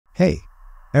Hey,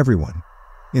 everyone.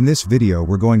 In this video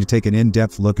we're going to take an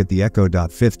in-depth look at the Echo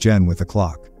 5th Gen with the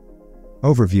clock.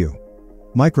 Overview.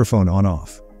 Microphone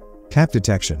on-off. Tap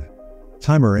detection.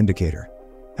 Timer indicator.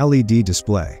 LED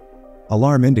display.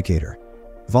 Alarm indicator.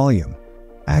 Volume.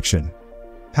 Action.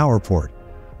 Power port.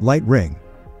 Light ring.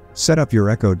 Set up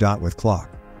your Echo Dot with clock.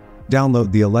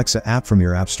 Download the Alexa app from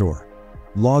your App Store.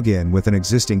 Log in with an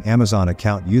existing Amazon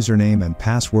account username and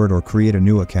password or create a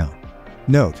new account.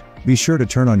 Note, be sure to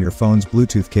turn on your phone's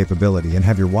Bluetooth capability and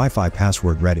have your Wi-Fi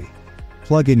password ready.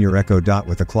 Plug in your Echo Dot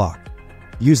with the clock.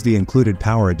 Use the included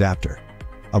power adapter.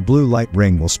 A blue light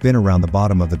ring will spin around the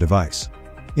bottom of the device.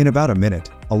 In about a minute,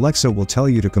 Alexa will tell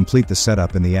you to complete the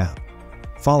setup in the app.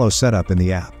 Follow setup in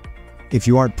the app. If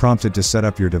you aren't prompted to set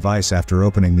up your device after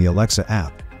opening the Alexa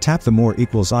app, tap the more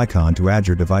equals icon to add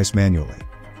your device manually.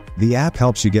 The app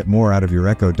helps you get more out of your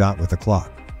Echo Dot with the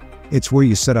clock. It's where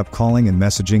you set up calling and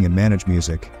messaging and manage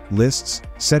music, lists,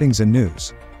 settings and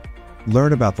news.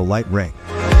 Learn about the light ring.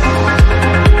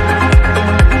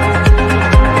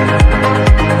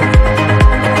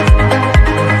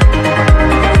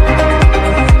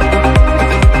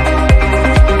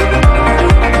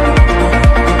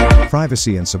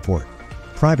 Privacy and support.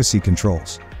 Privacy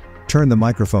controls. Turn the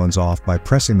microphones off by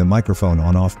pressing the microphone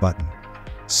on-off button.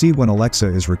 See when Alexa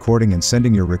is recording and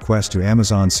sending your request to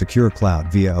Amazon's secure cloud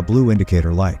via a blue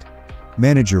indicator light.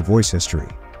 Manage your voice history.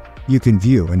 You can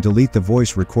view and delete the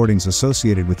voice recordings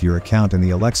associated with your account in the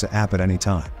Alexa app at any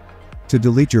time. To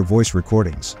delete your voice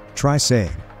recordings, try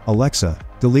saying, "Alexa,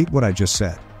 delete what I just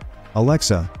said."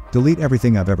 "Alexa, delete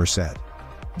everything I've ever said."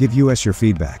 Give us your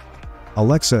feedback.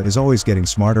 Alexa is always getting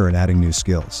smarter and adding new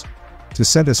skills. To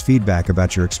send us feedback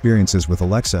about your experiences with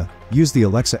Alexa, use the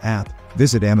Alexa app,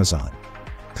 visit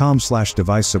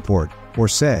Amazon.com/device support, or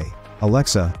say,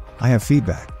 "Alexa, I have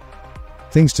feedback."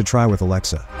 Things to try with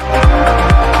Alexa.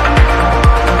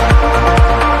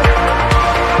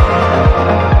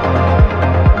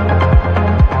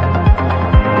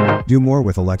 Do more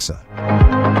with Alexa.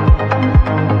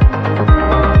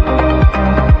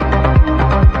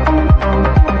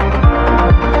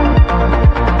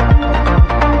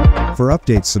 For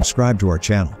updates, subscribe to our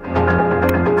channel.